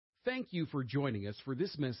Thank you for joining us for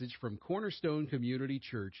this message from Cornerstone Community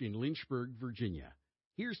Church in Lynchburg, Virginia.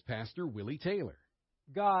 Here's Pastor Willie Taylor.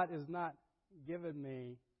 God is not giving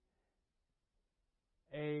me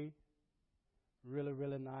a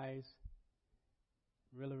really nice,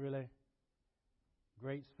 really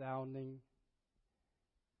great sounding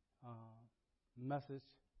message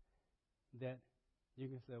that you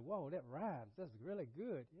can say, whoa, that rhymes. That's really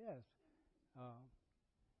good. Yes.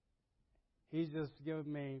 He's just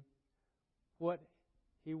giving me what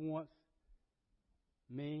he wants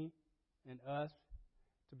me and us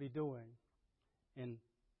to be doing in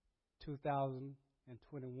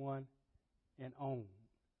 2021 and on.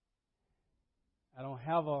 I don't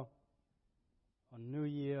have a New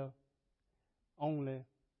Year only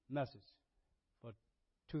message for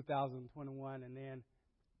 2021, and then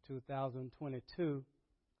 2022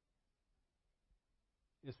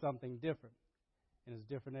 is something different, and it's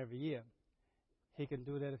different every year. He can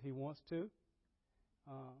do that if he wants to,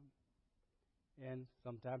 and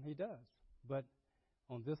sometimes he does. But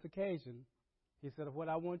on this occasion, he said, what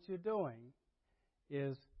I want you doing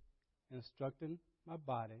is instructing my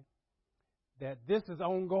body that this is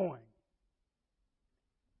ongoing.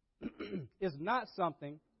 It's not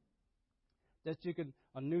something that you can,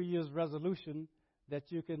 a New Year's resolution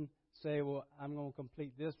that you can say, well, I'm going to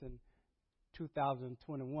complete this in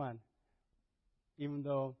 2021. Even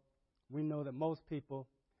though we know that most people,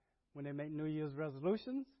 when they make New Year's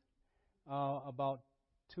resolutions, about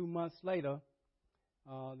 2 months later,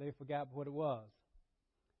 they forgot what it was,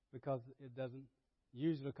 because it doesn't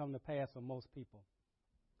usually come to pass for most people.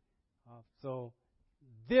 So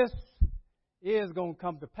this is going to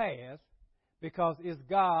come to pass because it's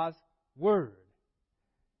God's Word,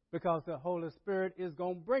 because the Holy Spirit is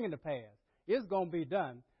going to bring it to pass. It's going to be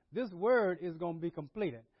done. This Word is going to be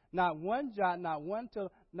completed. Not one jot, not one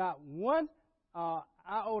tittle, not one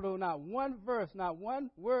iota, not one verse, not one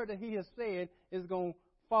word that he has said is going to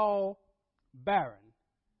fall barren.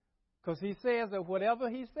 Because he says that whatever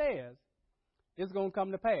he says is going to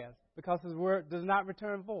come to pass, because his word does not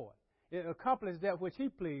return void. It accomplishes that which he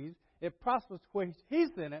pleased. It prospers which he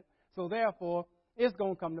sent it. So therefore, it's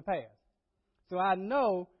going to come to pass. So I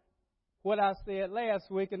know what I said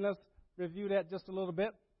last week, and let's review that just a little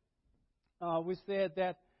bit. We said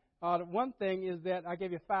that one thing is that I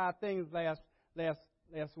gave you 5 things last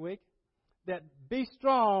week. That be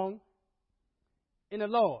strong in the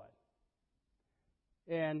Lord.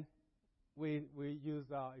 And we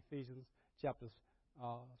used Ephesians chapter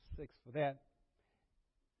 6 for that.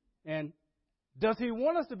 And does he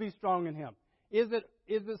want us to be strong in him? Is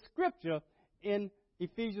it scripture in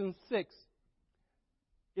Ephesians 6?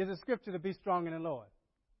 Is it scripture to be strong in the Lord?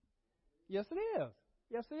 Yes, it is.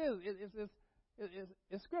 Yes, it is.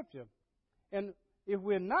 It's scripture. And if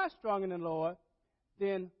we're not strong in the Lord,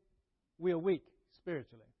 then we're weak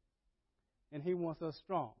spiritually. And he wants us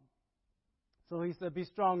strong. So he said, be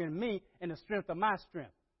strong in me and the strength of my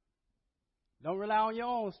strength. Don't rely on your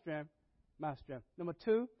own strength, my strength. Number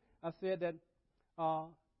 2, I said that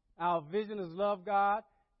our vision is love God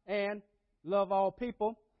and love all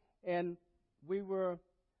people. And we were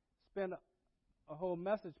spend a whole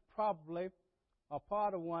message, probably a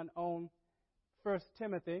part of one, on 1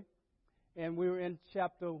 Timothy. And we were in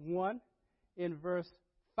chapter 1 in verse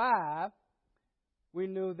 5. We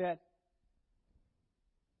knew that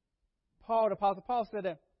the Apostle Paul said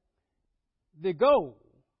that the goal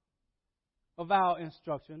of our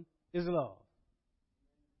instruction is love.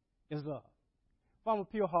 Is love. From a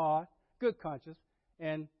pure heart, good conscience,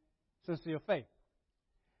 and sincere faith.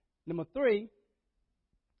 Number 3,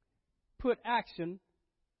 put action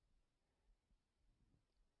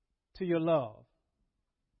to your love.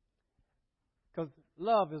 Because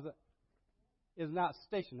love is not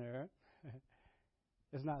stationary.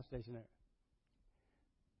 It's not stationary.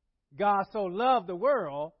 God so loved the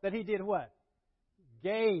world that he did what?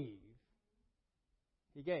 Gave.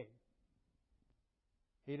 He gave.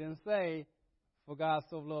 He didn't say, for God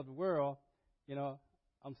so loved the world,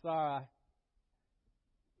 I'm sorry,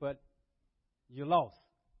 but you lost.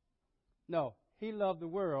 No, he loved the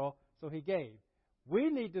world, so he gave. We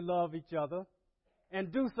need to love each other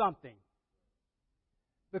and do something,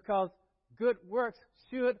 because good works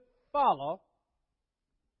should follow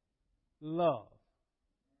love.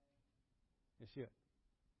 It should.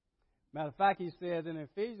 Matter of fact, he says in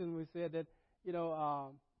Ephesians, we said that,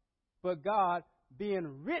 but God,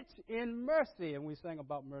 being rich in mercy, and we sang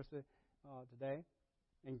about mercy today,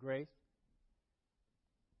 and grace,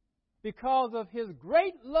 because of his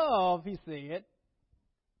great love, he said,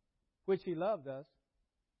 which he loved us,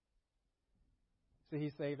 see,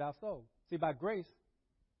 he saved our soul. See, by grace,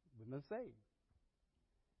 we've been saved.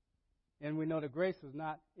 And we know that grace is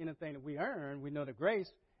not anything that we earn. We know that grace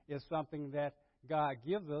is something that God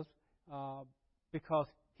gives us because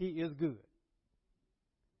He is good.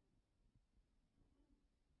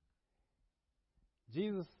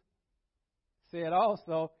 Jesus said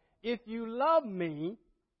also, if you love me,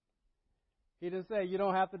 He didn't say you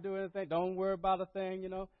don't have to do anything. Don't worry about a thing,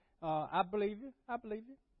 I believe you. I believe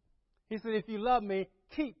you. He said, if you love me,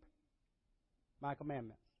 keep my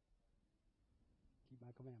commandments. Keep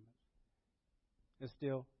my commandments. It's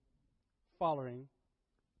still following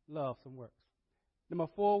love some works. Number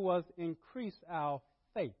 4 was increase our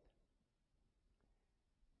faith.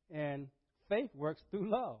 And faith works through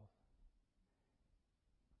love.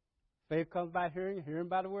 Faith comes by hearing, hearing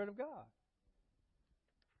by the word of God.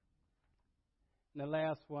 And the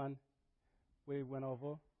last one we went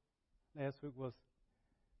over last week was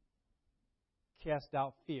cast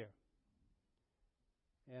out fear.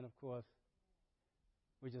 And of course,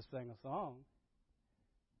 we just sang a song.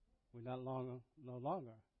 We're no longer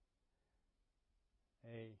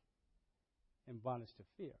in bondage to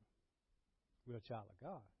fear. We're a child of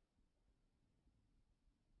God.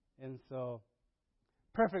 And so,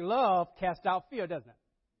 perfect love casts out fear, doesn't it?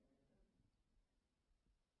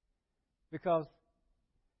 Because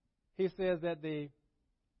He says that the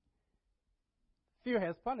fear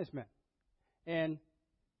has punishment. And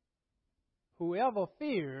whoever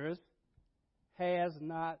fears has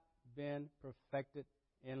not been perfected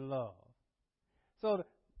in love. So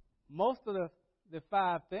most of the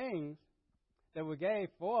 5 things that we gave,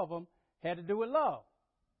 4 of them, had to do with love.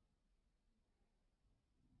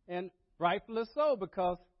 And rightfully so,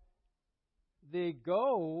 because the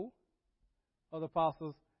goal of the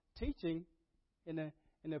apostles' teaching in the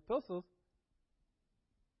epistles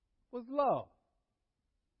was love.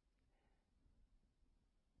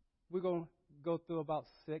 We're going to go through about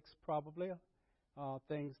 6 probably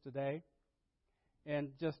things today and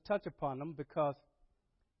just touch upon them because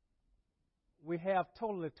we have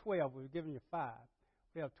totally 12. We've given you 5.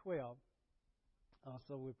 We have 12.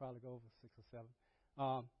 So we'll probably go over 6 or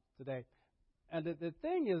 7 today. And the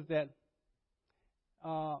thing is that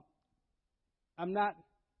I'm not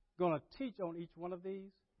going to teach on each one of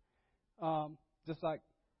these. Just like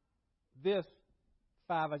this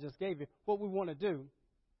 5 I just gave you. What we want to do,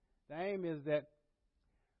 the aim is that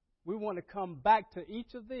we want to come back to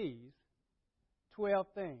each of these 12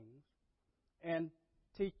 things and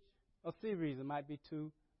teach a series. It might be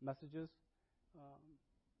 2 messages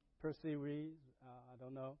per series. I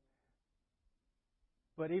don't know.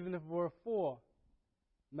 But even if we're 4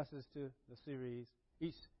 messages to the series,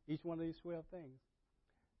 each one of these 12 things,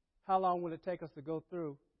 how long will it take us to go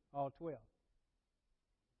through all 12?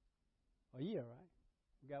 A year, right?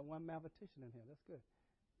 We got one mathematician in here. That's good.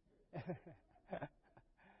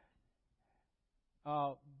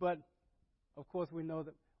 But, of course, we know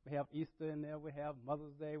that we have Easter in there. We have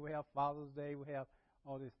Mother's Day. We have Father's Day. We have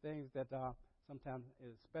all these things that sometimes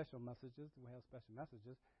is special messages. We have special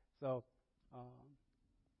messages. So,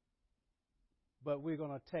 but we're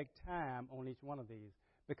going to take time on each one of these.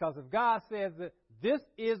 Because if God says that this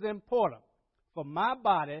is important for my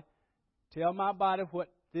body, tell my body what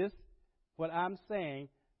I'm saying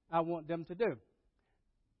I want them to do.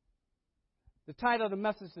 The title of the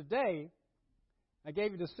message today, I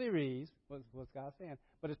gave you the series, what's God saying,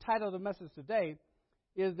 but the title of the message today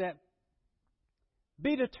is that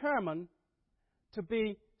be determined to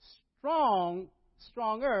be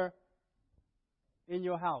stronger in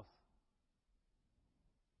your house.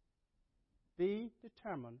 Be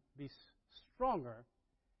determined, be stronger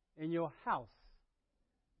in your house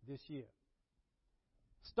this year.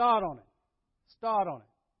 Start on it. Start on it.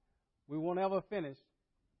 We won't ever finish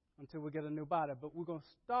until we get a new body, but we're going to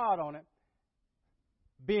start on it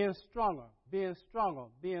being stronger, being stronger,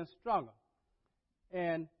 being stronger.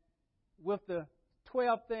 And with the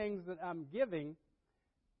 12 things that I'm giving,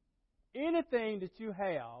 anything that you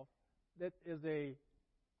have that is a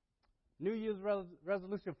New Year's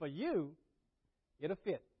resolution for you, it'll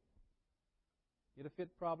fit. It'll fit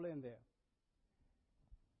probably in there.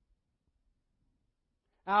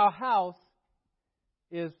 Our house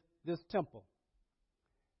is this temple.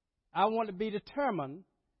 I want to be determined,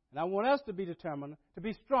 and I want us to be determined to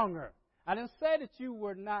be stronger. I didn't say that you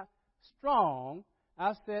were not strong.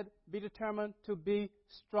 I said be determined to be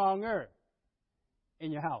stronger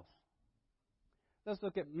in your house. Let's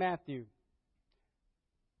look at Matthew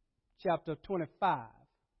chapter 25.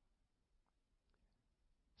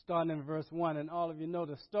 Starting in verse 1, and all of you know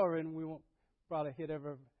the story, and we won't probably hit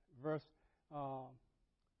every verse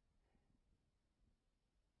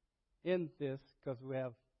in this because we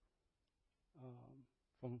have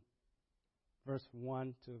from verse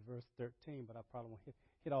 1 to verse 13, but I probably won't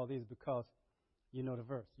hit all these because you know the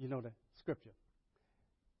verse, you know the scripture.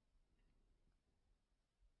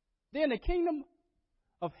 Then the kingdom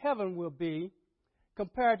of heaven will be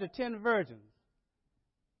compared to 10 virgins.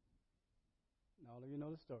 And all of you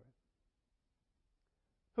know the story.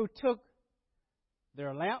 Who took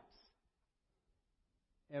their lamps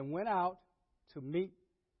and went out to meet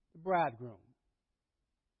the bridegroom.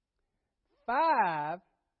 5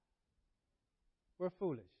 were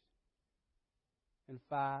foolish, and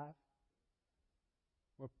 5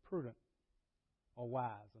 were prudent, or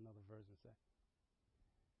wise, another version says.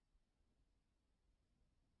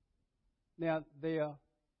 Now, they're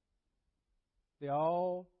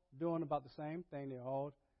all doing about the same thing. They're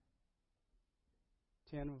all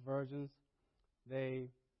 10 virgins. They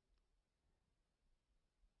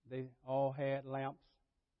all had lamps.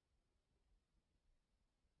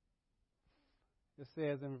 It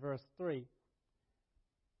says in verse 3,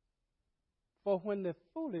 for when the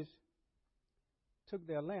foolish took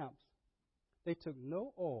their lamps, they took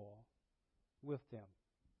no oil with them.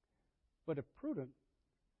 But the prudent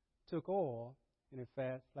took oil in a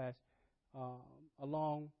flash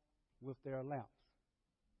along with their lamps.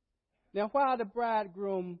 Now, while the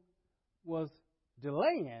bridegroom was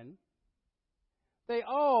delaying, they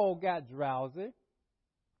all got drowsy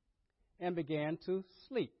and began to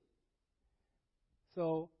sleep.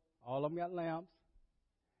 So all of them got lamps,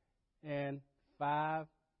 and 5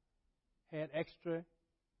 had extra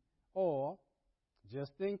oil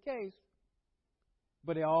just in case.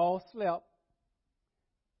 But they all slept.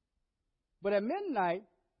 But at midnight,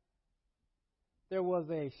 there was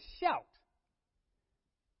a shout.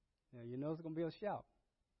 Now, you know it's going to be a shout.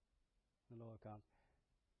 The Lord comes.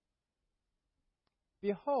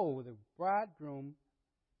 Behold, the bridegroom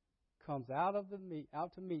comes out to meet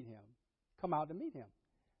him. Come out to meet him.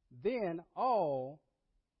 Then all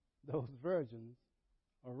those virgins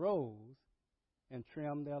arose and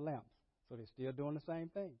trimmed their lamps. So they're still doing the same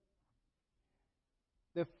thing.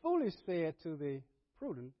 The foolish said to the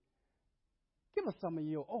prudent, give us some of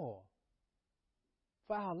your oil,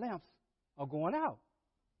 for our lamps are going out.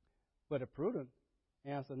 But the prudent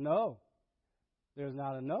answered, no, there's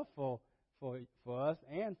not enough for us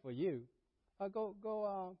and for you. Go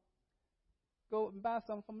and buy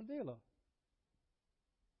some from a dealer,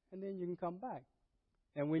 and then you can come back.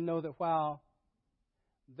 And we know that while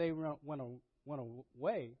they went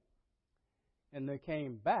away and they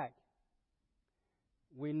came back,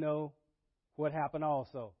 we know what happened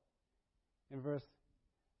also. In verse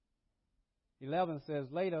 11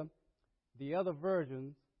 says, later, the other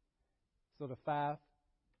virgins, so the 5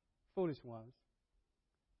 foolish ones,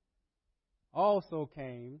 also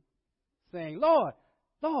came, saying, Lord,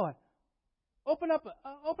 Lord, open up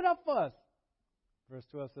for us. Verse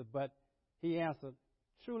 12 says, but he answered,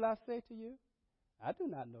 truly I say to you, I do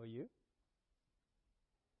not know you.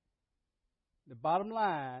 The bottom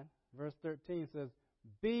line, verse 13 says,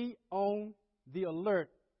 be on the alert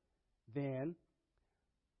then,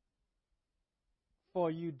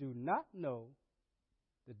 for you do not know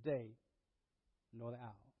the day nor the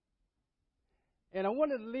hour. And I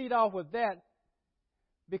wanted to lead off with that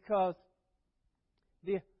because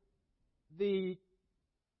the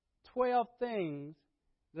 12 things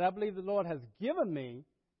that I believe the Lord has given me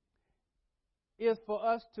is for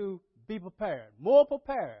us to be prepared, more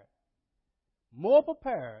prepared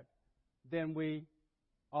than we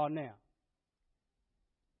are now.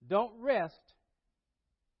 Don't rest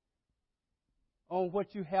on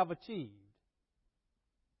what you have achieved.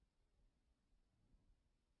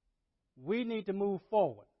 We need to move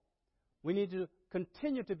forward. We need to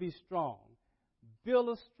continue to be strong. Build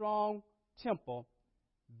a strong temple.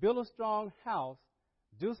 Build a strong house.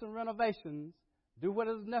 Do some renovations. Do what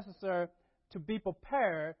is necessary to be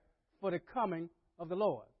prepared for the coming of the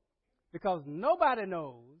Lord. Because nobody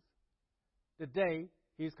knows the day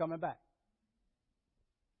He's coming back.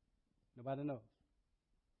 Nobody knows.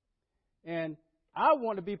 And I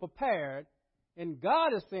want to be prepared, and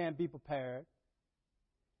God is saying be prepared.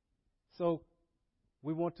 So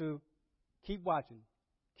we want to keep watching,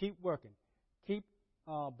 keep working, keep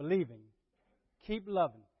believing, keep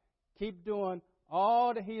loving, keep doing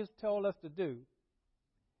all that He has told us to do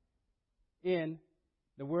in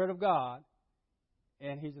the Word of God.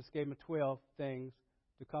 And He just gave me 12 things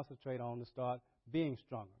to concentrate on to start being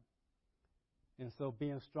stronger. And so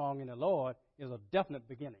being strong in the Lord is a definite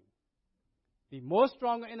beginning. Be more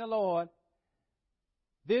stronger in the Lord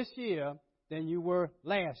this year than you were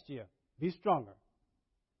last year. Be stronger.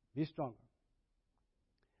 Be stronger.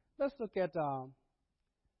 Let's look at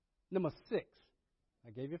number 6.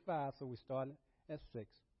 I gave you 5, so we started at 6.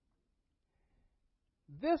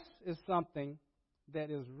 this is something that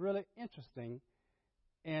is really interesting.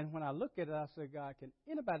 And when I look at it, I say, God, can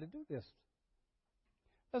anybody do this?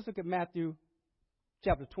 Let's look at Matthew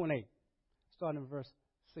chapter 28, starting in verse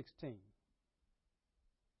 16.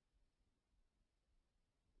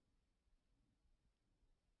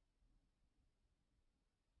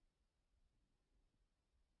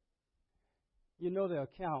 You know the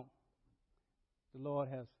account the Lord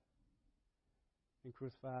has been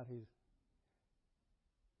crucified. He's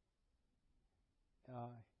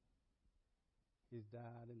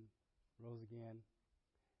died and rose again.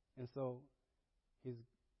 And so he's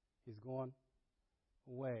going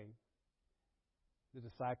away. The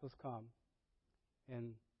disciples come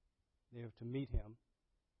and they're to meet him.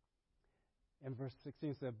 And verse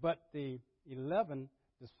 16 said, but the 11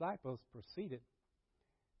 disciples proceeded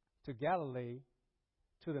to Galilee,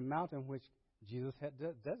 to the mountain which Jesus had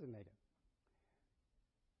designated.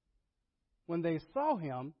 When they saw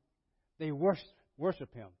him, they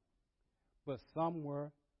worshiped him, but some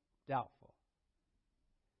were doubtful.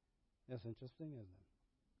 That's interesting, isn't it?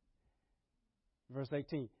 Verse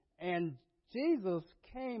 18, and Jesus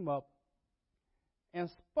came up and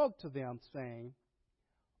spoke to them, saying,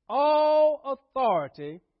 all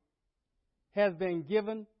authority has been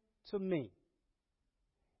given to me.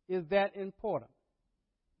 Is that important?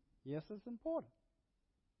 Yes, it's important.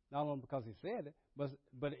 Not only because he said it,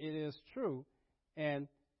 but it is true. And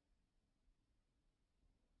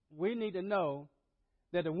we need to know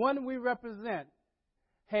that the one we represent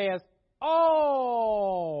has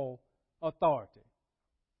all authority.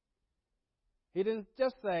 He didn't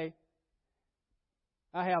just say,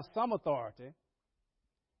 I have some authority.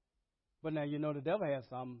 But now, the devil has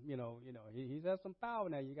some, he has some power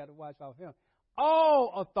now. You got to watch out for him.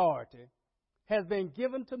 All authority has been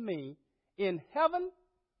given to me in heaven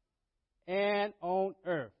and on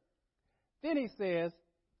earth. Then he says,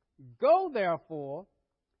 go therefore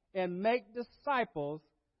and make disciples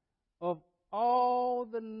of all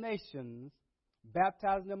the nations,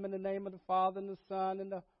 baptizing them in the name of the Father and the Son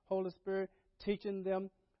and the Holy Spirit, teaching them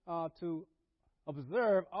to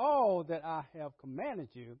observe all that I have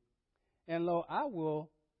commanded you. And lo, I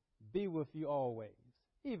will be with you always,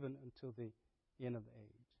 even until the end of the age.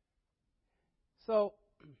 So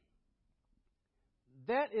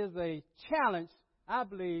that is a challenge, I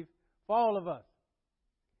believe, for all of us.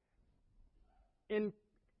 In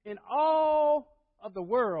all of the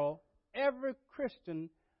world, every Christian,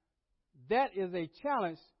 that is a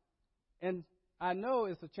challenge. And I know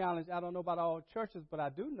it's a challenge. I don't know about all churches, but I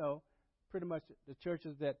do know pretty much the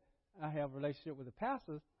churches that I have a relationship with the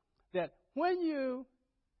pastors, that when you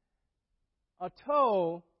are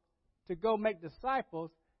told to go make disciples,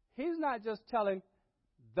 he's not just telling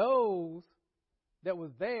those that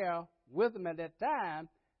was there with him at that time.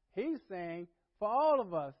 He's saying for all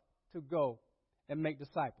of us to go and make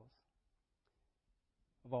disciples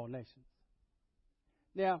of all nations.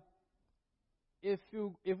 Now, if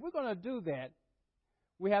we're going to do that,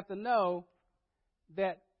 we have to know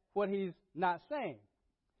that what he's not saying.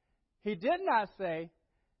 He did not say,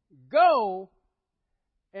 go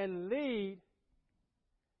and lead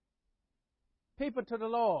people to the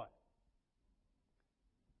Lord.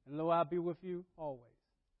 And lo, I'll be with you always.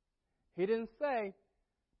 He didn't say,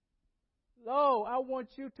 lo, I want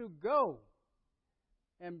you to go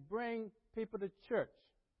and bring people to church,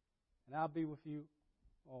 and I'll be with you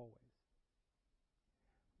always.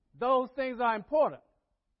 Those things are important.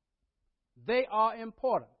 They are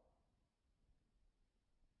important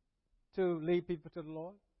to lead people to the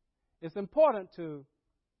Lord. It's important to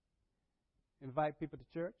invite people to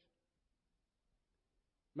church.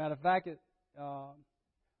 Matter of fact,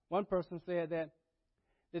 one person said that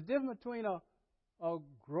the difference between a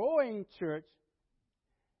growing church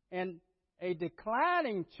and a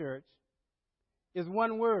declining church is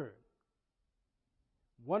one word.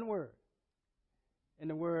 One word. And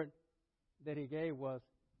the word that he gave was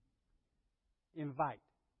invite.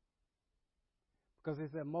 Because he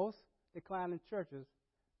said most declining churches,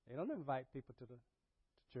 they don't invite people to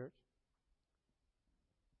church.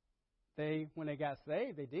 When they got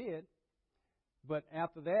saved, they did. But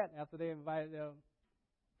after that, after they invited their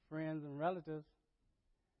friends and relatives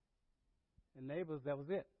and neighbors, that was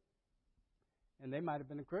it. And they might have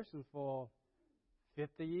been Christians for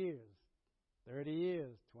 50 years, 30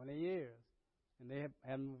 years, 20 years. And they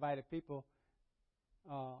haven't invited people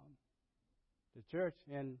to church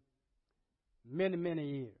in many, many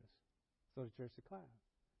years. So the church declines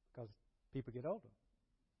because people get older.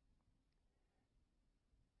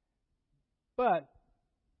 But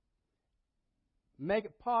make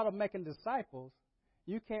it part of making disciples.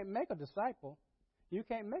 You can't make a disciple. You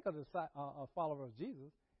can't make a follower of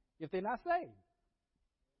Jesus if they're not saved.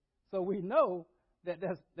 So we know that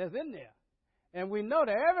that's in there. And we know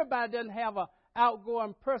that everybody doesn't have an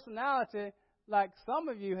outgoing personality like some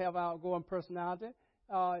of you have outgoing personality.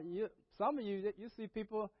 Some of you see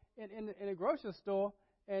people in the grocery store,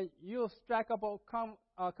 and you'll strike up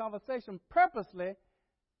a conversation purposely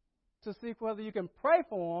to see whether you can pray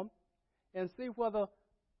for them and see whether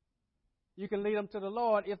you can lead them to the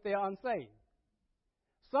Lord if they're unsaved.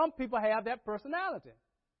 Some people have that personality,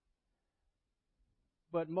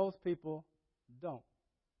 but most people don't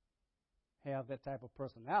have that type of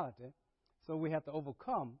personality. So we have to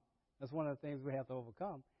overcome. That's one of the things we have to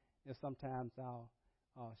overcome is sometimes our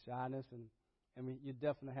shyness, and you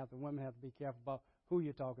definitely have to. Women have to be careful about who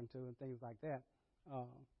you're talking to and things like that,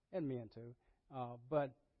 and men too.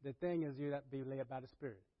 But the thing is, you have to be led by the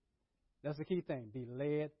Spirit. That's the key thing: be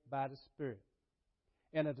led by the Spirit.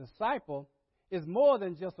 And a disciple is more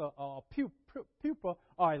than just a pupil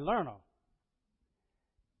or a learner.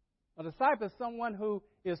 A disciple is someone who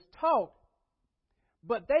is taught,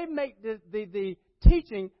 but they make the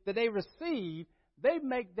teaching that they receive, they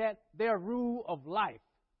make that their rule of life.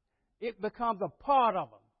 It becomes a part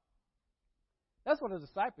of them. That's what a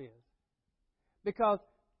disciple is. Because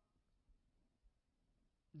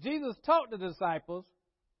Jesus taught the disciples,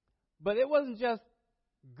 but it wasn't just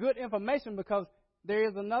good information, because there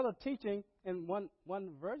is another teaching, and one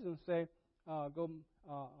version say, go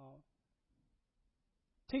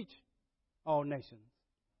teach all nations.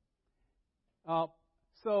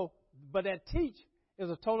 But that teach is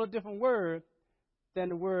a totally different word than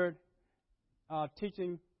the word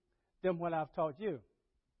teaching them what I've taught you.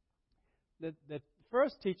 The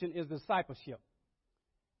first teaching is discipleship.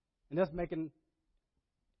 And that's making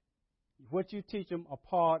what you teach them a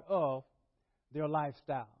part of their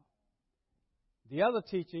lifestyle. The other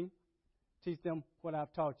teaching, teach them what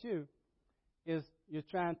I've taught you, is you're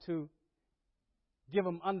trying to give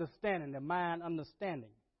them understanding, their mind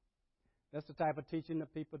understanding. That's the type of teaching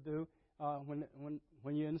that people do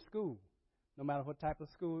when you're in school. No matter what type of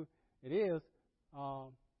school it is,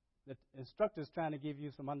 the instructor is trying to give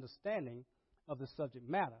you some understanding of the subject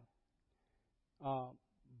matter.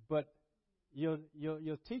 But your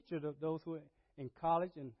teacher, those who are in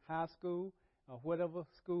college and high school, or whatever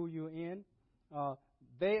school you're in,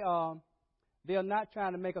 they are not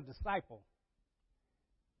trying to make a disciple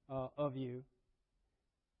of you,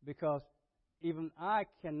 because even I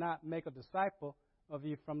cannot make a disciple of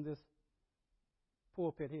you from this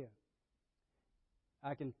pulpit here.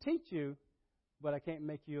 I can teach you, but I can't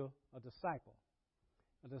make you a disciple.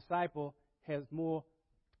 A disciple has more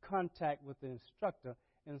contact with the instructor,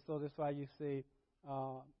 and so that's why you see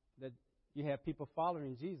that you have people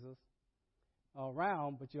following Jesus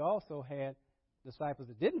around, but you also had disciples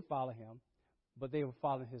that didn't follow him, but they were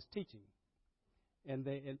following his teaching, and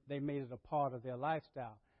they made it a part of their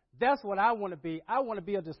lifestyle. That's what I want to be. I want to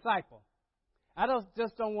be a disciple. I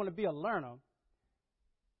just don't want to be a learner.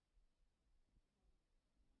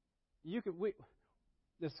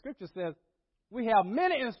 The scripture says we have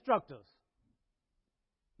many instructors,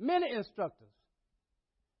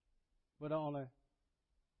 but only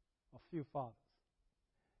a few fathers.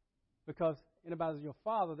 Because anybody's your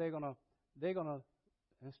father, they're gonna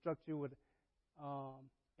instruct you with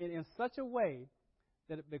in such a way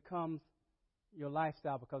that it becomes your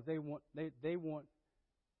lifestyle, because they want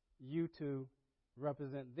you to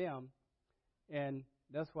represent them. And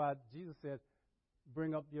that's why Jesus said,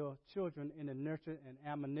 bring up your children in the nurture and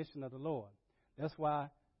admonition of the Lord. That's why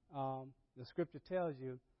the scripture tells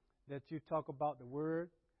you that you talk about the word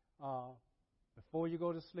before you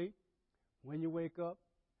go to sleep, when you wake up,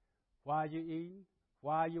 while you're eating,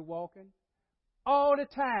 while you're walking. All the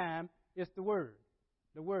time, it's the word.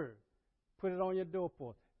 The word. Put it on your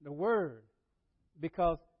doorpost. The word.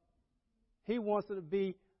 Because he wants it to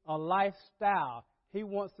be a lifestyle. He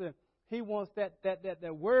wants that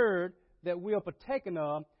word that we are partaking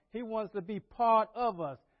of. He wants to be part of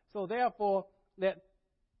us. So therefore, that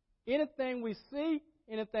anything we see,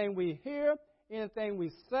 anything we hear, anything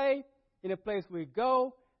we say, any place we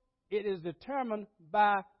go, it is determined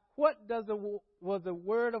by what was the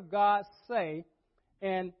Word of God say,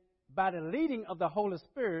 and by the leading of the Holy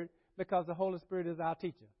Spirit, because the Holy Spirit is our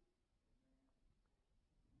teacher.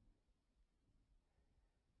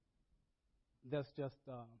 That's just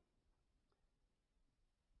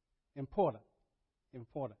important. And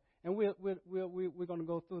we're going to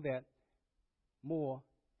go through that more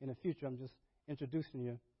in the future. I'm just introducing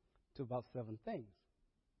you to about 7 things.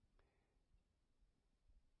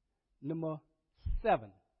 Number 7.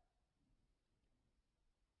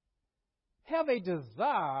 Have a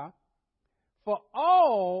desire for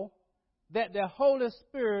all that the Holy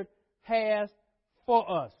Spirit has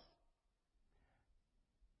for us.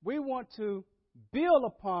 We want to build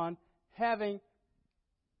upon having,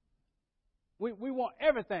 we want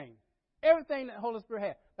everything that the Holy Spirit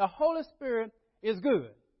has. The Holy Spirit is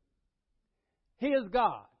good. He is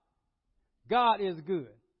God. God is good.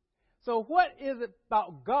 So what is it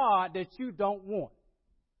about God that you don't want?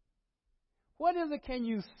 What is it can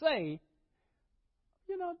you say,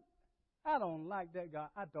 I don't like that God.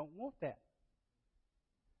 I don't want that.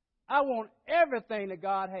 I want everything that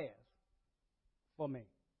God has for me.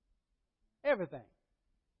 Everything.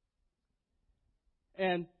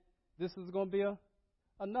 And this is going to be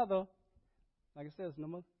another, like I said, it's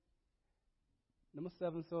number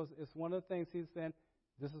 7. So it's one of the things he's saying,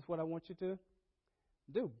 this is what I want you to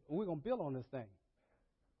do. We're going to build on this thing.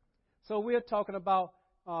 So we're talking about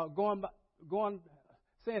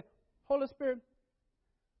saying, Holy Spirit,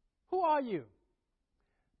 who are you?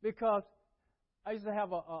 Because I used to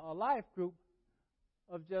have a life group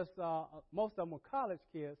of just, most of them were college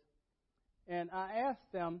kids. And I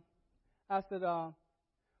asked them, I said,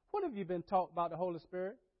 what have you been taught about the Holy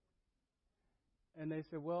Spirit? And they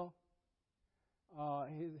said, well,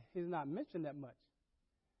 he's not mentioned that much.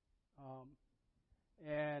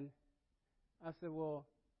 And I said, well,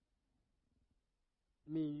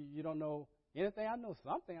 I mean, you don't know anything? I know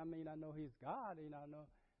something. I mean, I know he's God. I know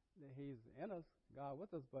that he's in us, God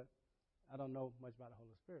with us, but I don't know much about the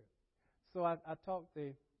Holy Spirit. So I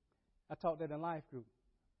taught that in life group.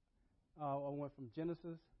 I went from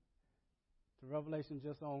Genesis to Revelation,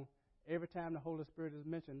 just on every time the Holy Spirit is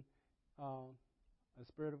mentioned, the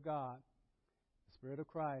Spirit of God, the Spirit of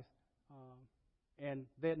Christ, and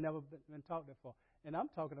they had never been taught that before. And I'm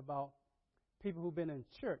talking about people who've been in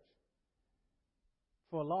church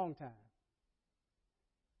for a long time.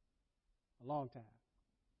 A long time.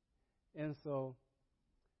 And so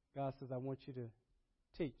God says, I want you to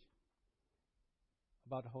teach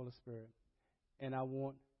about the Holy Spirit. And I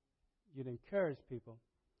want you to encourage people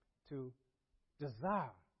to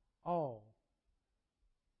desire all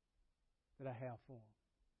that I have for them.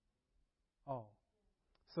 All.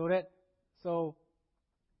 So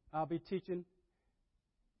I'll be teaching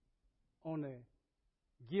on the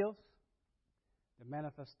gifts, the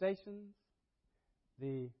manifestations,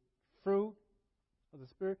 the fruit of the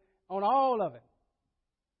Spirit, on all of it.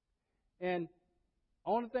 And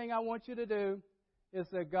only thing I want you to do is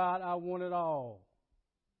say, God, I want it all.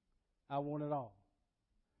 I want it all.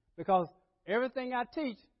 Because everything I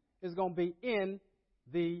teach is going to be in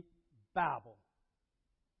the Bible.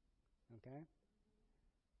 Okay?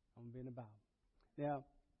 I'm going to be in the Bible. Now,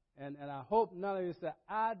 and I hope none of you say,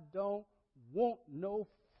 I don't want no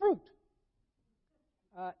fruit.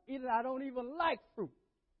 I don't even like fruit.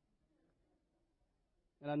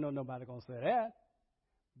 And I know nobody's going to say that.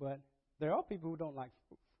 But there are people who don't like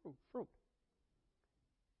fruit.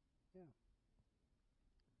 Yeah.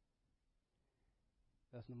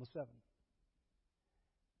 That's number 7.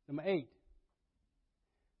 Number 8.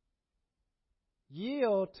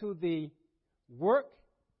 Yield to the work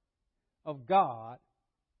of God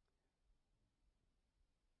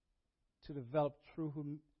to develop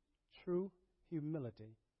true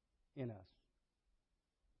humility in us.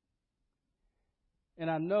 And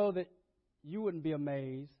I know that you wouldn't be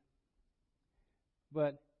amazed,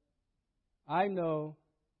 but I know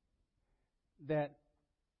that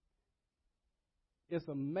it's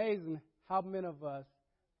amazing how many of us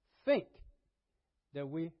think that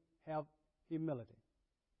we have humility.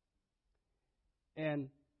 And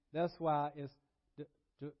that's why it's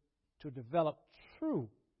to develop true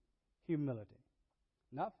humility.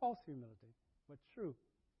 Not false humility, but true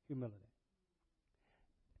humility.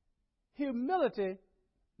 Humility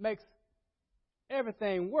makes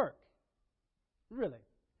everything work, really.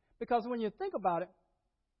 Because when you think about it,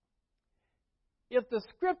 if the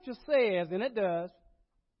Scripture says, and it does,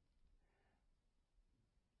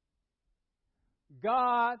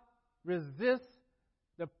 God resists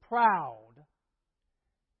the proud,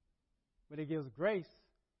 but He gives grace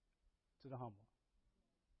to the humble.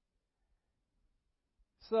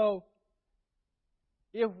 So,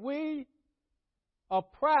 if we are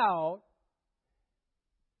proud,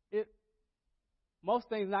 most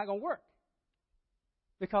things not going to work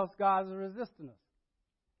because God is resisting us.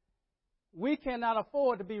 We cannot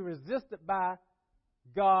afford to be resisted by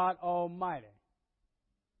God Almighty,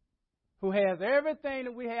 who has everything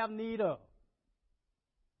that we have need of.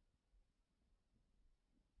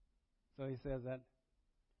 So He says that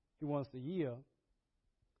He wants to yield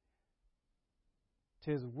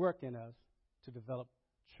to His work in us to develop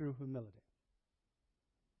true humility.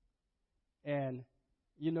 And,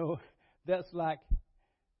 That's like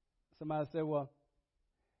somebody said, well,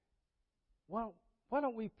 why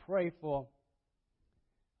don't we pray for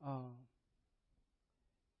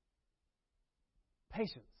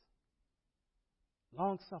patience,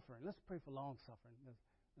 long suffering? Let's pray for long suffering.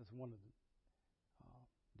 That's one of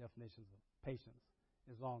the definitions of patience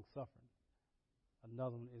is long suffering.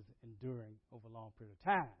 Another one is enduring over a long period of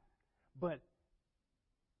time. But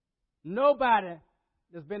nobody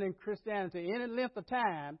that's been in Christianity any length of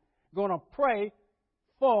time going to pray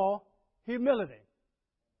for humility.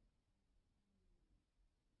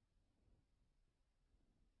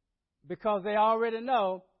 Because they already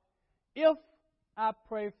know, if I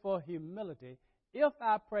pray for humility, if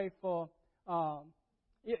I pray for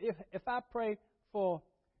if I pray for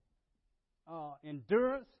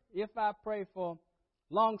endurance, if I pray for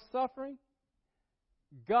long suffering,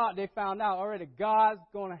 God, they found out already, God's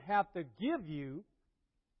going to have to give you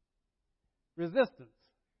resistance.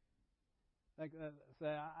 Like say,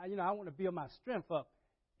 I want to build my strength up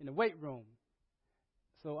in the weight room,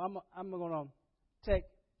 so I'm going to take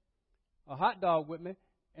a hot dog with me,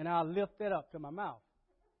 and I'll lift that up to my mouth.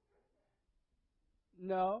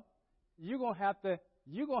 No, you're gonna have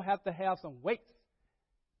to have some weights,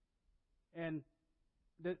 and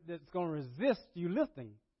that's going to resist you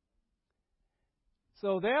lifting.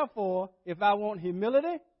 So therefore, if I want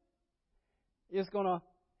humility, he's gonna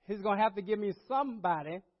have to give me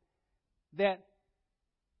somebody that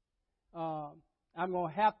I'm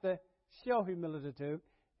gonna have to show humility to.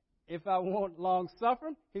 If I want long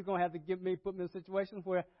suffering, he's going to have to put me in situations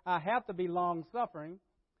where I have to be long suffering.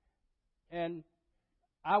 And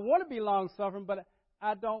I want to be long suffering, but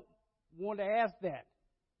I don't want to ask that.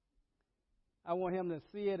 I want him to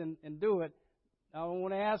see it and do it. I don't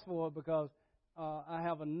want to ask for it because I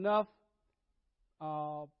have enough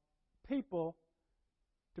people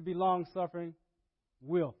to be long suffering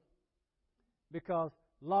with. Because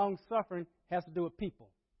long suffering has to do with people.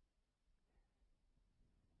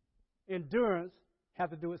 Endurance has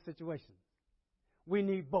to do with situations. We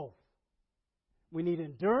need both. We need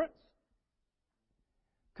endurance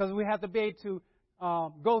because we have to be able to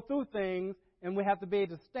go through things, and we have to be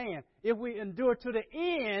able to stand. If we endure to the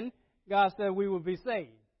end, God said we will be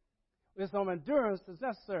saved. There's some endurance that's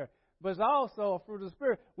necessary. But it's also a fruit of the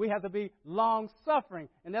Spirit. We have to be long-suffering,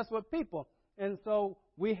 and that's what people. And so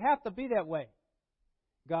we have to be that way.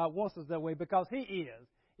 God wants us that way because He is.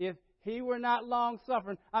 If He were not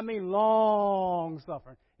long-suffering,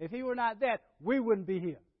 long-suffering. If He were not that, we wouldn't be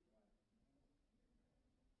here.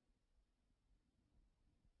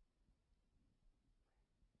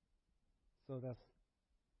 So that's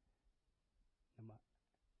number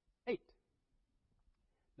 8.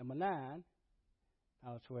 Number 9,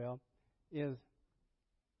 out of 12, is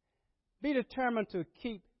be determined to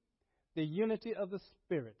keep the unity of the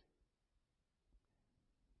Spirit.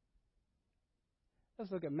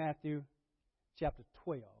 Let's look at Matthew chapter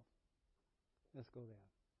 12. Let's go there.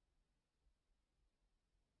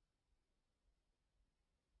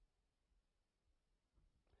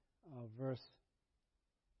 Verse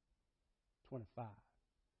 25.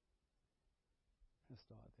 Let's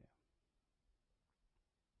start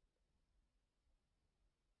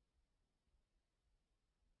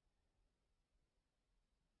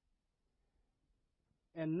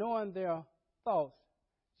there. And knowing their thoughts,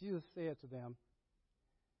 Jesus said to them,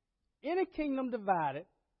 any kingdom divided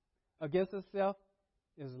against itself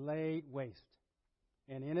is laid waste,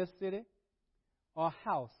 and any city or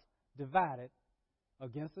house divided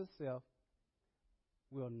against itself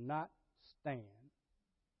will not stand.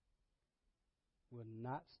 Will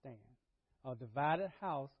not stand. A divided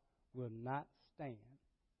house will not stand.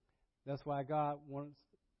 That's why God wants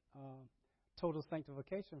total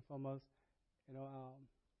sanctification from us. Our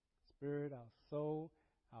spirit, our soul,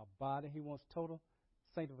 our body. He wants total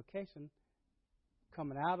sanctification,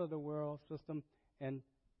 coming out of the world system and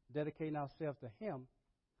dedicating ourselves to Him,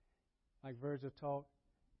 like Virgil taught,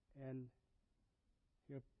 and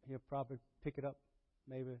he'll probably pick it up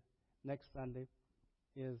maybe next Sunday,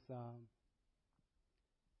 is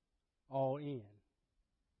all in.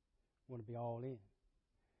 Want to be all in.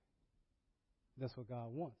 That's what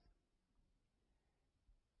God wants.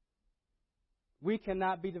 We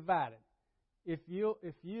cannot be divided. If you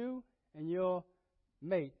and your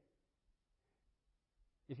mate,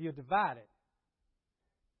 if you're divided,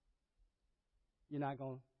 you're not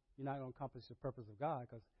going to accomplish the purpose of God,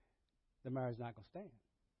 because the marriage is not going to stand.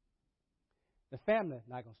 The family is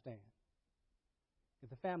not going to stand if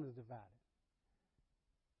the family is divided.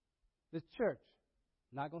 The church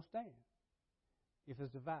not going to stand if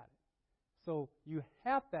it's divided. So you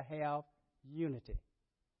have to have unity.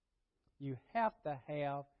 You have to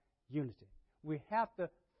have unity. We have to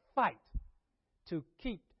fight to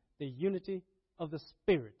keep the unity of the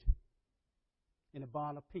Spirit in a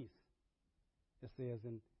bond of peace, it says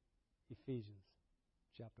in Ephesians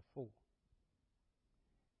chapter 4.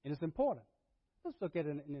 And it's important. Let's look at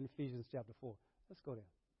it in Ephesians chapter 4. Let's go there.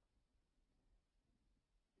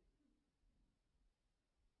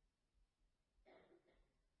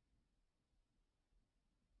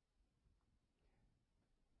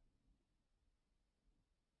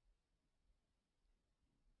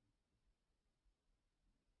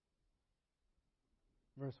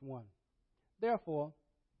 Verse 1. Therefore,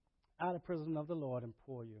 I, the prisoner of the Lord,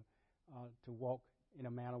 implore you to walk in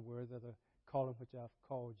a manner worthy of the calling which I've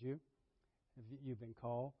called you, if you've been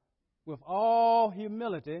called, with all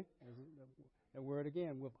humility, that word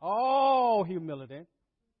again, with all humility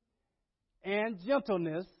and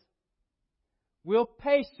gentleness, with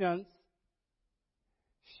patience,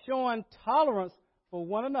 showing tolerance for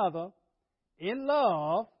one another in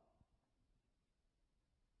love,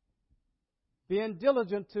 being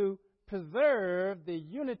diligent to preserve the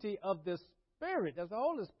unity of the Spirit, that's the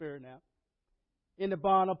Holy Spirit now, in the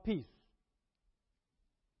bond of peace.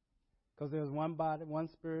 Because there's one body, one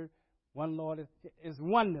Spirit, one Lord. It's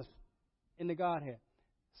oneness in the Godhead.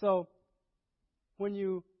 So when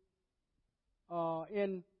you are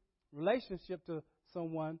in relationship to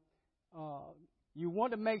someone, you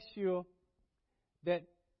want to make sure that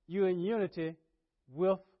you're in unity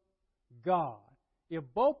with God. If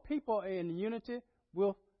both people are in unity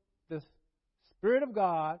with the Spirit of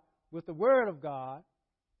God, with the Word of God,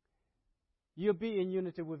 you'll be in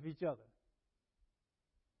unity with each other.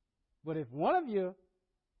 But if one of you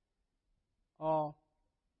are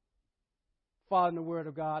following the Word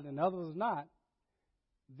of God and the other is not,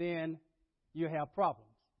 then you have problems.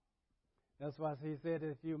 That's why he said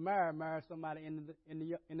if you marry somebody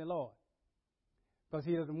in the Lord, because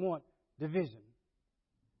he doesn't want division.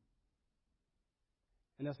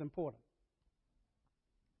 And that's important.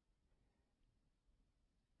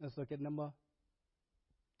 Let's look at number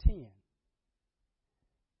 10.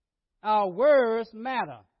 Our words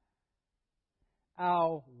matter.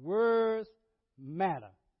 Our words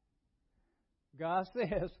matter. God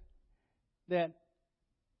says that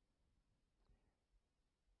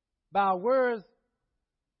by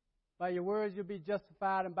your words you'll be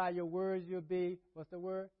justified, and by your words you'll be, what's the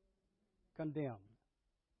word? Condemned.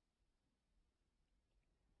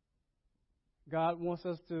 God wants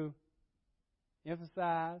us to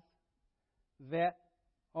emphasize that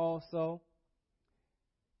also.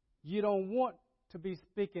 You don't want to be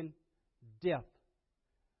speaking death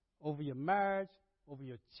over your marriage, over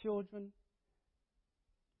your children.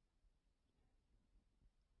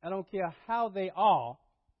 I don't care how they are.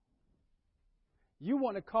 You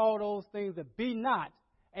want to call those things that be not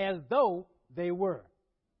as though they were.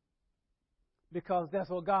 Because that's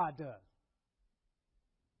what God does.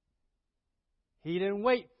 He didn't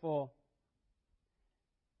wait for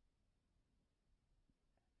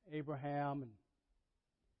Abraham and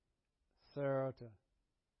Sarah to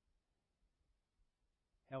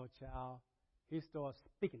have a child. He started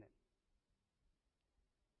speaking it.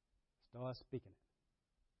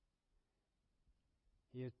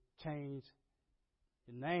 He had changed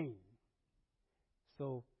your name.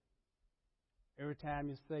 So every time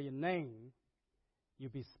you say your name, you'll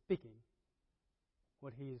be speaking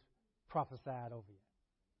what he's prophesied over you.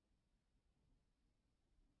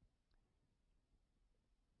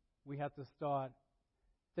 We have to start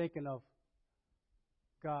thinking of,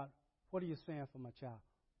 God, what are you saying for my child?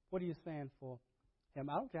 What are you saying for him?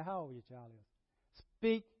 I don't care how old your child is.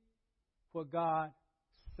 Speak what God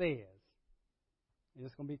says. And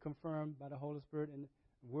it's going to be confirmed by the Holy Spirit and the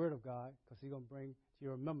Word of God, because he's going to bring to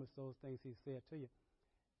your remembrance those things he said to you.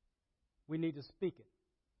 We need to speak it.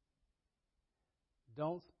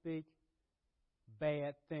 Don't speak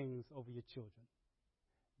bad things over your children.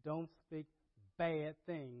 Don't speak bad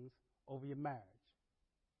things over your marriage.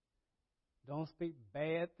 Don't speak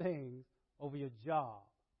bad things over your job.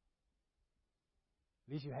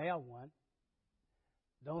 At least you have one.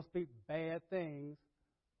 Don't speak bad things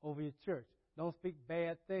over your church. Don't speak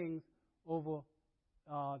bad things over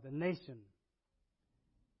the nation.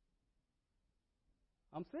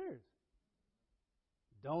 I'm serious.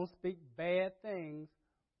 Don't speak bad things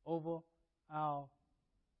over our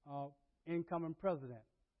incoming president.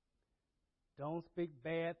 Don't speak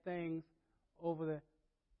bad things over the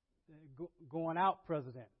going out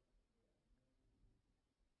president.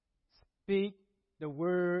 Speak the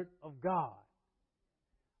word of God.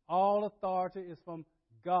 All authority is from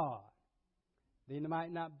God. They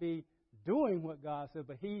might not be doing what God said,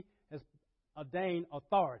 but he has ordained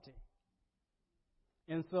authority.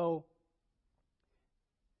 And so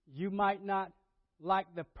you might not like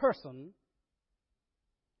the person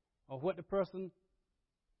or what the person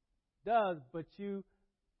does, but you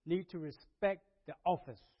need to respect the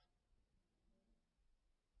office.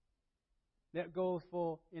 That goes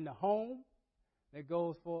for in the home, that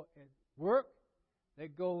goes for at work,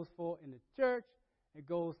 that goes for in the church, it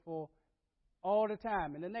goes for all the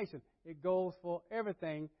time in the nation. It goes for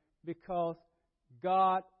everything because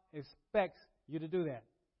God expects you to do that.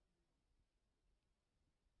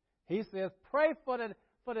 He says, pray for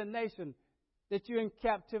the nation that you're in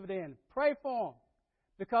captivity in. Pray for them.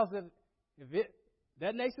 Because if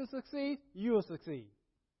that nation succeeds, you'll succeed.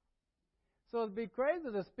 So it'd be crazy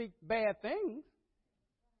to speak bad things.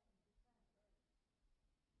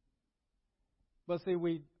 But see,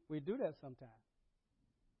 we do that sometimes.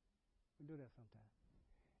 We do that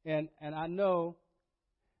sometimes. And I know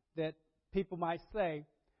that people might say,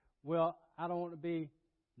 well, I don't want to be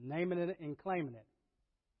naming it and claiming it.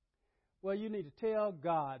 Well, you need to tell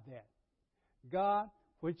God that. God,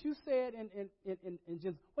 what you said in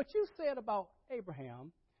Genesis, what you said about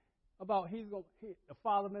Abraham, about he's the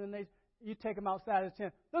father of many nations, you take him outside his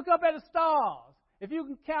tent. Look up at the stars. If you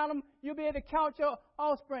can count them, you'll be able to count your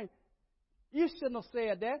offspring. You shouldn't have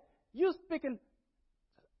said that. You're speaking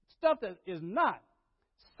stuff that is not.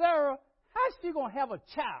 Sarah, how's she going to have a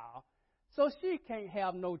child? So she can't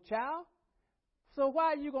have no child. So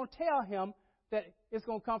why are you going to tell him that it's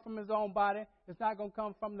going to come from his own body? It's not going to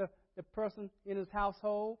come from the person in his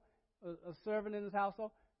household, a servant in his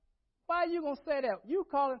household. Why are you going to say that? You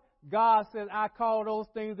call it, God says, I call those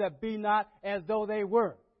things that be not as though they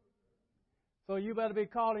were. So you better be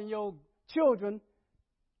calling your children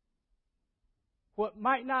what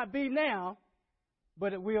might not be now,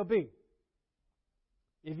 but it will be.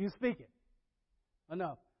 If you speak it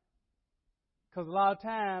enough. Because a lot of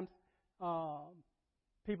times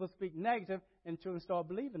people speak negative and children start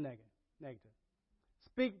believing negative.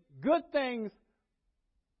 Speak good things,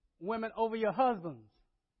 women, over your husbands.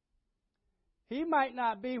 He might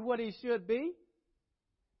not be what he should be.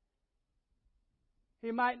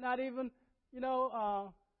 He might not even,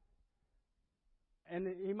 and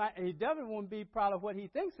he definitely won't be proud of what he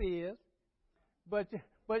thinks he is. But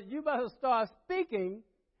you better start speaking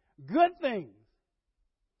good things.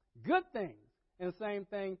 Good things. And the same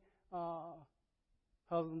thing,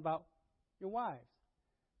 husband, about your wives.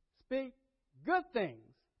 Speak good things.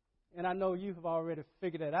 And I know you have already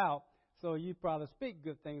figured it out, so you probably speak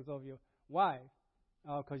good things over your wife,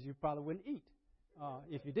 because you probably wouldn't eat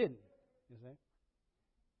if you didn't, you see.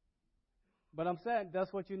 But I'm saying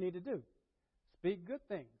that's what you need to do. Speak good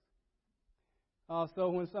things. So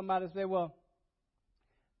when somebody say, well,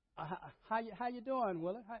 how you doing,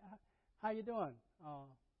 Willie? How you doing?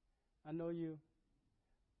 I know you,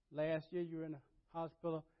 last year you were in the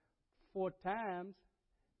hospital 4 times,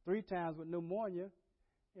 3 times with pneumonia,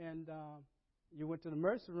 and you went to the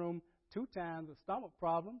emergency room 2 times with stomach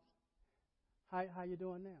problems. How you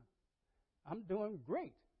doing now? I'm doing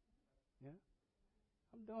great. Yeah,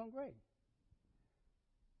 I'm doing great.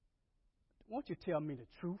 Won't you tell me the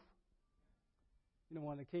truth?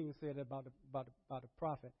 One of the kings said about the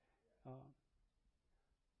prophet.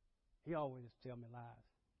 He always tell me lies.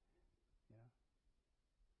 Yeah,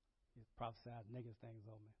 he prophesied negative things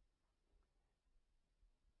over me.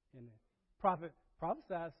 And the prophet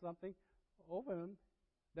prophesied something over him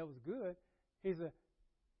that was good. He said,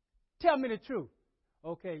 tell me the truth.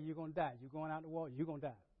 Okay, you're going to die. You're going out the wall. You're going to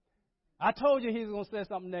die. I told you he was going to say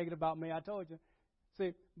something negative about me. I told you.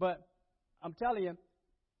 See, but I'm telling you,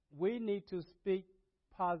 we need to speak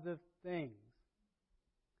positive things.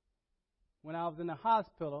 When I was in the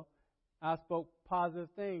hospital, I spoke positive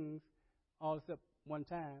things, all except one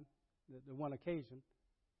time, the one occasion,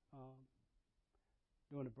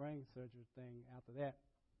 doing the brain surgery thing after that,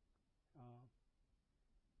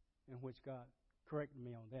 in which God corrected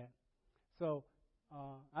me on that. So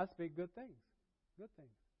I speak good things, good things.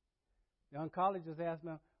 The oncologist asked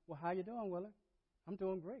me, well, how you doing, Willie? I'm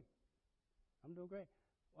doing great. I'm doing great.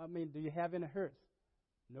 Well, I mean, do you have any hurts?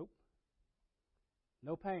 Nope.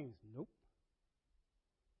 No pains? Nope.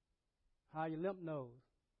 How your lymph nodes?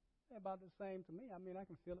 They're about the same to me. I mean, I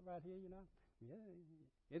can feel it right here, Yeah,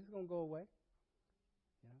 it's going to go away.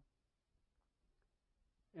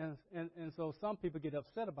 Yeah. And so some people get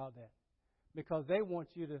upset about that because they want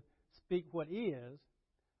you to speak what is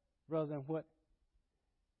rather than what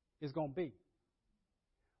is going to be.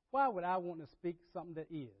 Why would I want to speak something that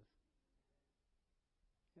is?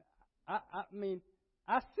 I mean,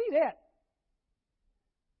 I see that.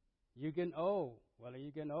 You're getting old. Well,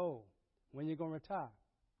 you're getting old. When you going to retire?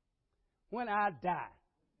 When I die.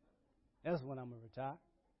 That's when I'm going to retire.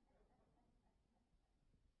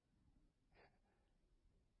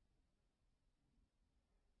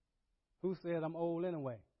 Who said I'm old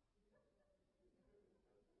anyway?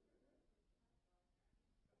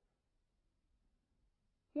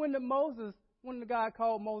 When the God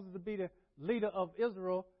called Moses to be the leader of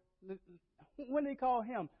Israel, when did he call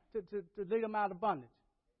him to lead them out of bondage?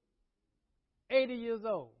 80 years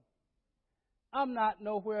old. I'm not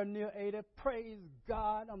nowhere near 80. Praise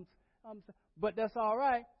God. But that's all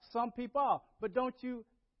right. Some people are. But don't you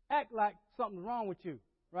act like something's wrong with you.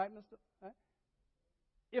 Right, mister? Right?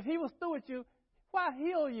 If he was through with you, why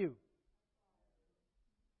heal you?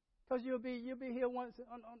 Because you'll be healed once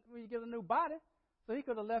when you get a new body. So he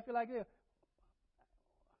could have left you like this.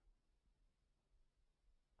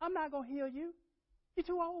 I'm not going to heal you. You're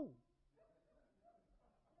too old.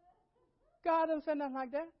 God doesn't say nothing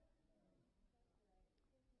like that.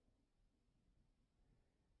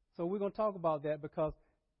 So we're going to talk about that because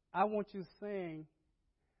I want you saying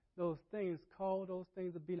those things, call those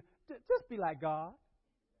things to be. Just be like God.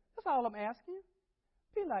 That's all I'm asking you.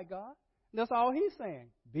 Be like God. That's all he's saying.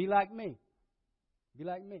 Be like me. Be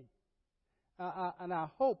like me. And I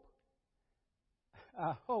hope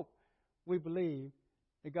we believe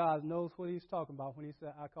that God knows what he's talking about when he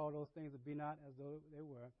said, I call those things that be not as though they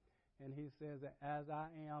were. And he says that as I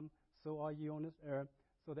am, so are you on this earth.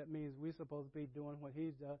 So that means we're supposed to be doing what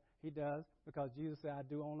he does because Jesus said, I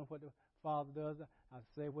do only what the Father does. I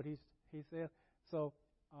say what he says. So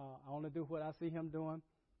I only do what I see him doing.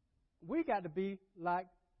 We got to be like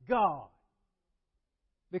God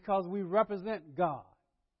because we represent God.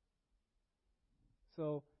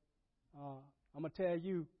 So I'm going to tell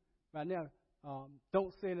you right now,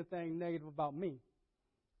 don't say anything negative about me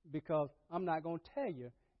because I'm not going to tell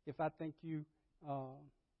you if I think you're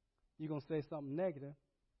going to say something negative.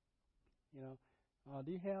 You know,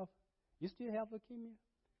 you still have leukemia?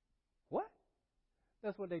 What?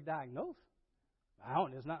 That's what they diagnosed. I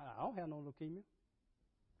don't have no leukemia.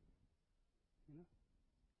 You know?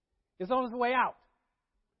 It's on its way out.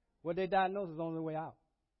 What they diagnosed is on the way out.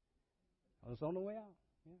 It's on the way out.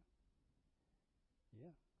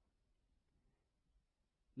 Yeah.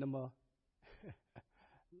 Number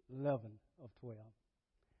 11 of 12.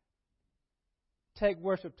 Take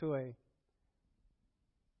worship to a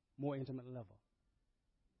more intimate level.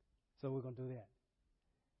 So we're going to do that.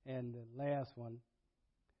 And the last one,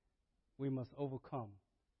 we must overcome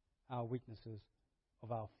our weaknesses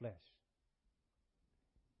of our flesh.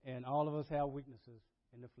 And all of us have weaknesses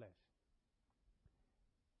in the flesh.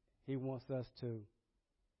 He wants us to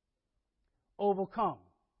overcome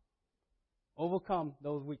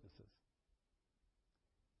those weaknesses.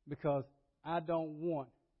 Because I don't want,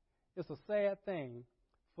 it's a sad thing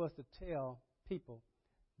for us to tell people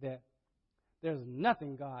that there's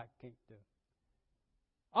nothing God can't do.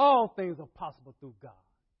 All things are possible through God.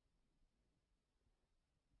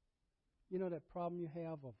 You know that problem you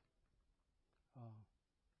have of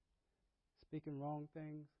speaking wrong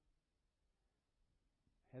things?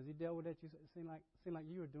 Has he dealt with that? You seem like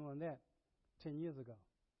you were doing that 10 years ago.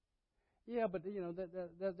 Yeah, but you know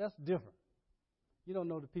that's different. You don't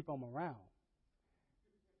know the people I'm around.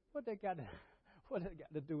 What they got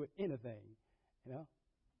to do with anything, you know?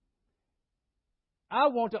 I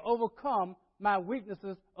want to overcome my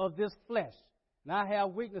weaknesses of this flesh. And I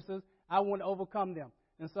have weaknesses. I want to overcome them.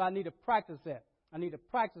 And so I need to practice that. I need to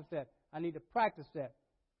practice that.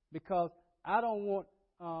 Because I don't want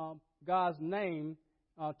God's name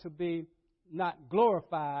to be not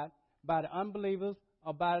glorified by the unbelievers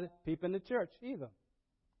or by the people in the church either.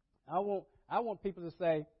 I want people to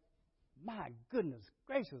say, "My goodness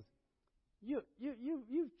gracious, you've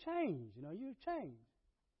changed. You know, you've changed."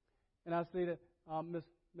 And I see that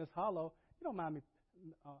Miss Hollow, you don't mind me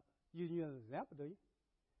using you as an example, do you?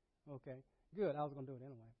 Okay, good. I was going to do it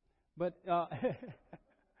anyway, but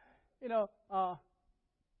you know,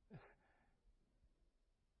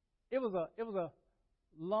 it was a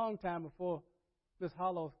long time before Miss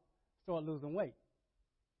Hollow started losing weight,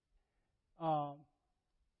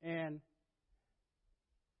 and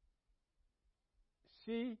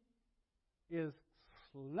she is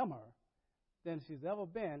slimmer than she's ever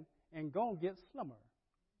been and going to get slimmer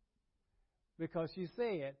because she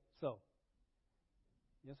said so.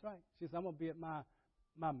 That's right. She said, I'm going to be at my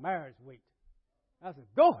marriage weight. I said,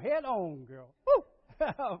 go head on, girl. Woo!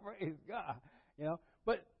 Praise God. You know,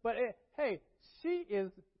 but hey, she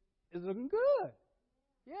is looking good.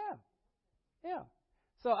 Yeah.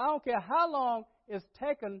 So I don't care how long it's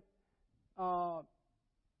taken, how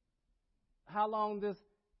long this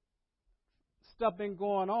stuff been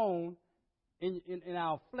going on in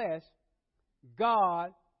our flesh.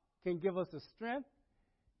 God can give us the strength.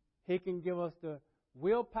 He can give us the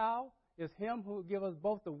willpower. It's Him who will give us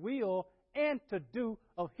both the will and to do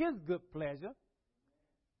of His good pleasure.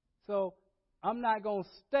 So I'm not going to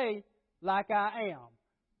stay like I am.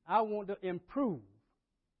 I want to improve.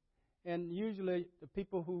 And usually the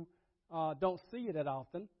people who don't see you that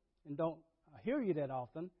often and don't hear you that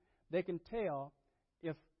often, they can tell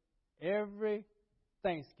if every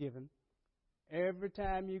Thanksgiving, every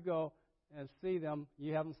time you go and see them,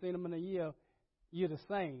 you haven't seen them in a year, you're the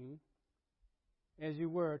same as you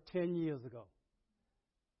were 10 years ago.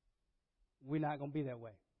 We're not going to be that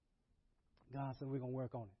way. God said we're going to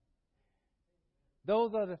work on it.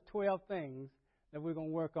 Those are the 12 things that we're going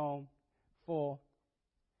to work on for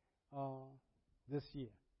this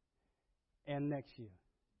year and next year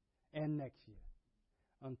and next year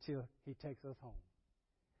until He takes us home.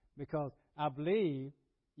 Because I believe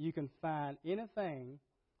you can find anything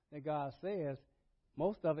that God says,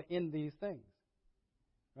 most of it in these things.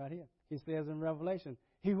 Right here. He says in Revelation,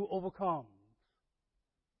 He who overcomes.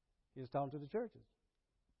 He was talking to the churches.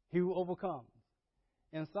 He who overcomes.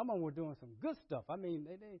 And some of them were doing some good stuff. I mean,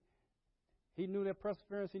 he knew their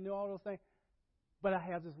perseverance. He knew all those things. But I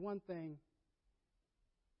have this one thing.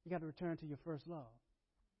 You got to return to your first love.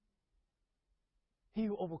 He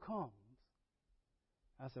who overcomes.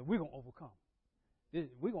 I said, we're going to overcome.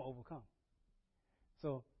 We're going to overcome.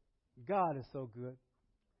 So God is so good.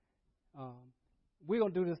 We're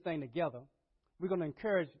going to do this thing together. We're going to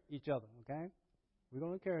encourage each other, okay? We're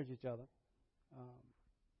going to encourage each other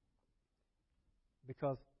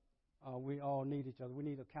because we all need each other. We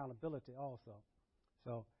need accountability also.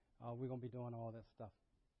 So we're going to be doing all that stuff.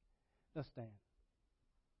 Let's stand.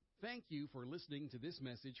 Thank you for listening to this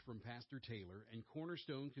message from Pastor Taylor and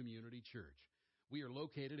Cornerstone Community Church. We are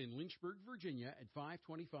located in Lynchburg, Virginia at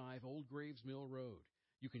 525 Old Graves Mill Road.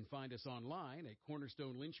 You can find us online at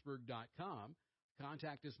cornerstonelynchburg.com.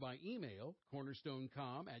 Contact us by email,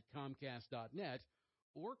 cornerstonecom@comcast.net,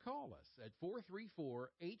 or call us at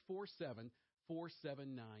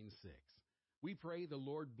 434-847-4796. We pray the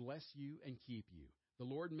Lord bless you and keep you. The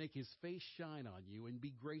Lord make His face shine on you and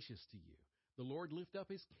be gracious to you. The Lord lift up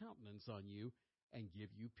His countenance on you and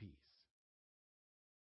give you peace.